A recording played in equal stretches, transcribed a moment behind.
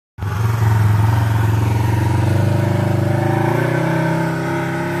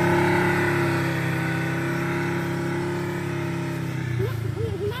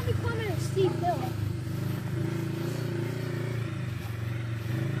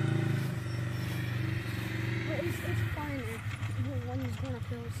it's fine when he's going up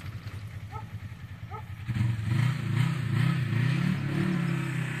hills.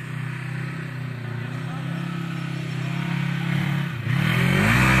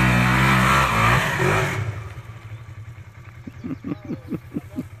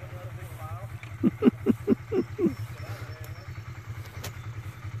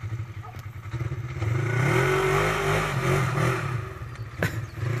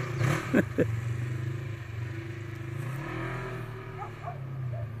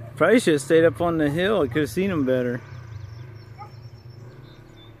 Probably should have stayed up on the hill. I could have seen him better.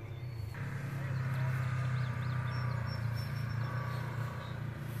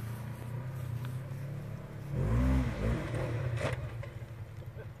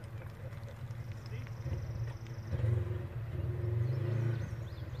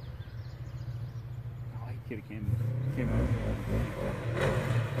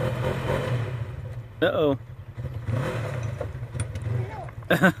 Uh-oh.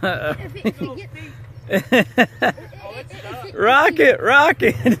 Rocket!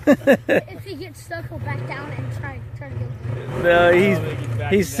 If he gets stuck, he'll back down and try to go. No,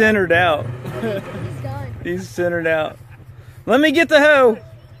 he's centered out. He's done. He's centered out. Let me get the hoe.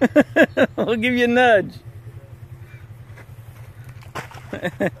 I'll give you a nudge.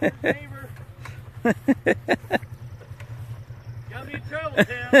 Got me in trouble,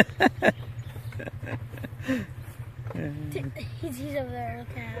 Tim. He's over there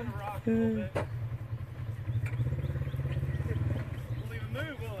looking at him. Won't even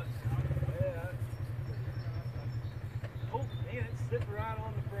move, will it? Yeah. Oh, man, it's sitting right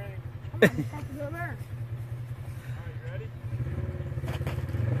on the frame. I'm gonna have to go there. Alright, ready?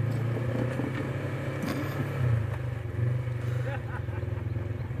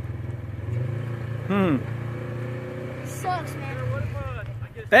 Sucks, man.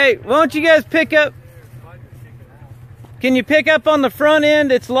 Hey, why don't you guys pick up? Can you pick up on the front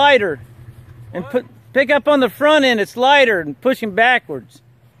end? It's lighter. And pick up on the front end. It's lighter and push him backwards.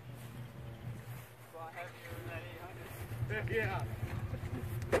 Yeah.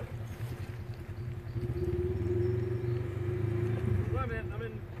 Well, man, I'm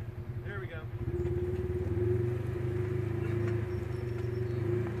in. There we go.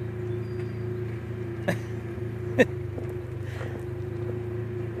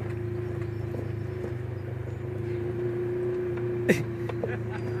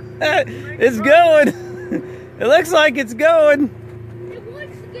 It's going. It looks like it's going. It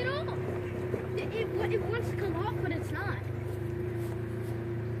wants to get off. It wants to come off, but it's not.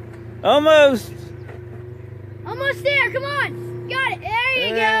 Almost. Almost there. Come on. Got it. There you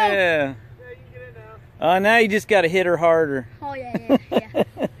go. Yeah. Yeah, you can get it now. Oh, now you just got to hit her harder. Oh, yeah.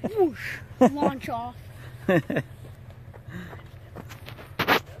 Whoosh. Launch off. Thing's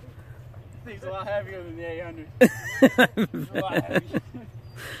a lot heavier than the 800. It's a lot heavier.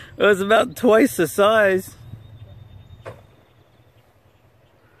 It was about twice the size.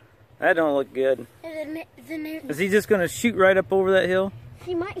 That don't look good. Is he just going to shoot right up over that hill?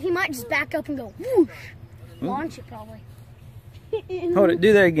 He might just back up and go whoosh. Launch it probably. Hold it.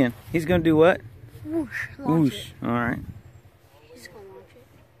 Do that again. He's going to do what? Whoosh. Launch Whoosh. it. All right. He's going to launch it.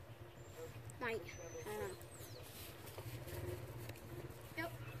 Might. I don't know.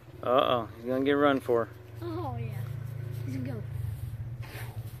 Yep. Uh-oh. He's going to get run for. Oh, yeah. He's going to go.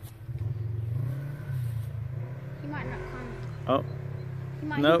 He might not climb. Oh. He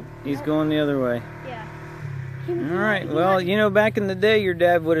might. Nope. He's going the other way. Yeah. All right. Well, you know, back in the day, your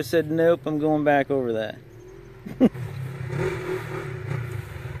dad would have said, nope, I'm going back over that.